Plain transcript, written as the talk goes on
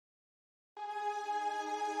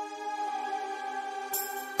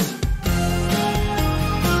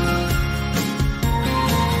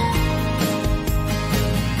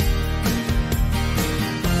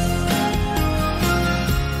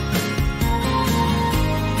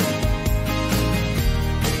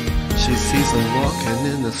sees them walking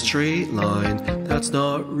in a straight line, that's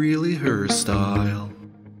not really her style.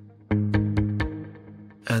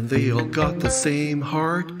 And they all got the same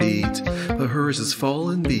heartbeat, but hers is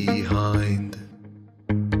falling behind.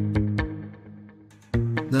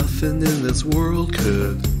 Nothing in this world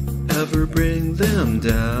could ever bring them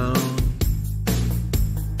down.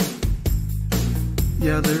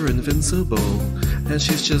 Yeah, they're invincible, and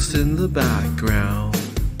she's just in the background.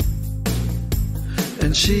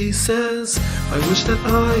 And she says, I wish that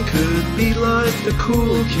I could be like the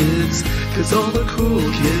cool kids, 'cause all the cool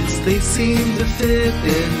kids, they seem to fit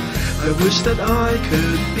in. I wish that I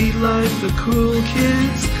could be like the cool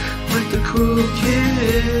kids, like the cool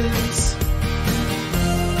kids.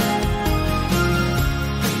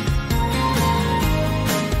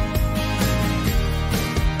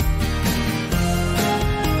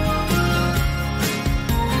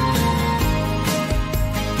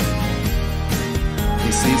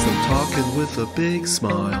 He sees them talking with a big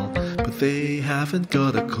smile, but they haven't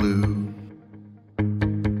got a clue.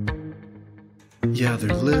 Yeah,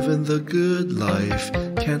 they're living the good life,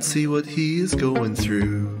 can't see what he is going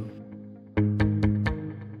through.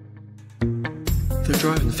 They're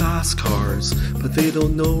driving fast cars, but they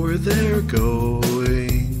don't know where they're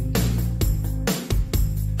going.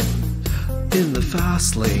 In the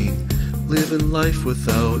fast lane, living life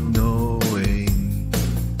without knowing.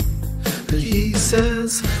 And he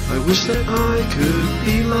says, I wish that I could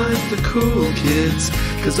be like the cool kids,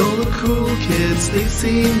 'cause all the cool kids, they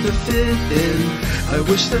seem to fit in. I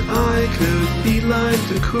wish that I could be like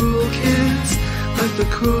the cool kids, like the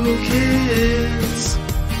cool kids.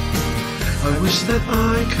 I wish that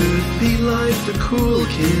I could be like the cool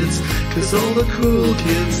kids, 'cause all the cool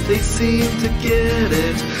kids, they seem to get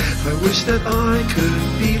it. I wish that I could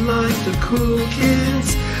be like the cool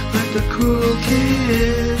kids, like the cool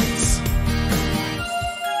kids.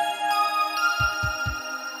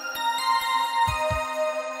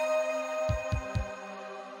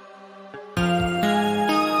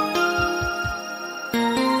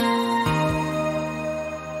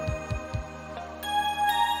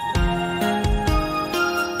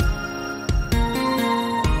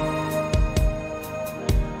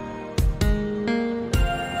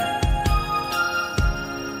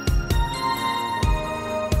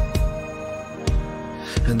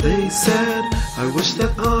 And they said, I wish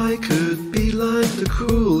that I could be like the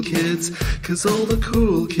cool kids, 'cause all the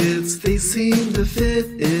cool kids, they seem to fit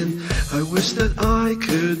in. I wish that I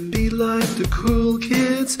could be like the cool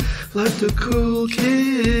kids, like the cool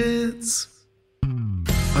kids.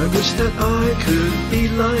 I wish that I could be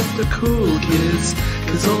like the cool kids,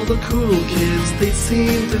 'cause all the cool kids, they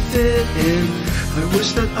seem to fit in. I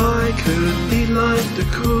wish that I could be like the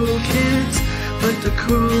cool kids, like the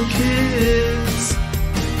cool kids.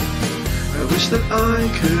 I wish that I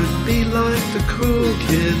could be like the cool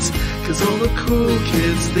kids, 'cause all the cool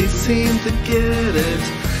kids, they seem to get it.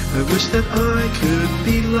 I wish that I could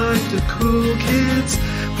be like the cool kids,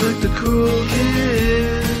 like the cool kids.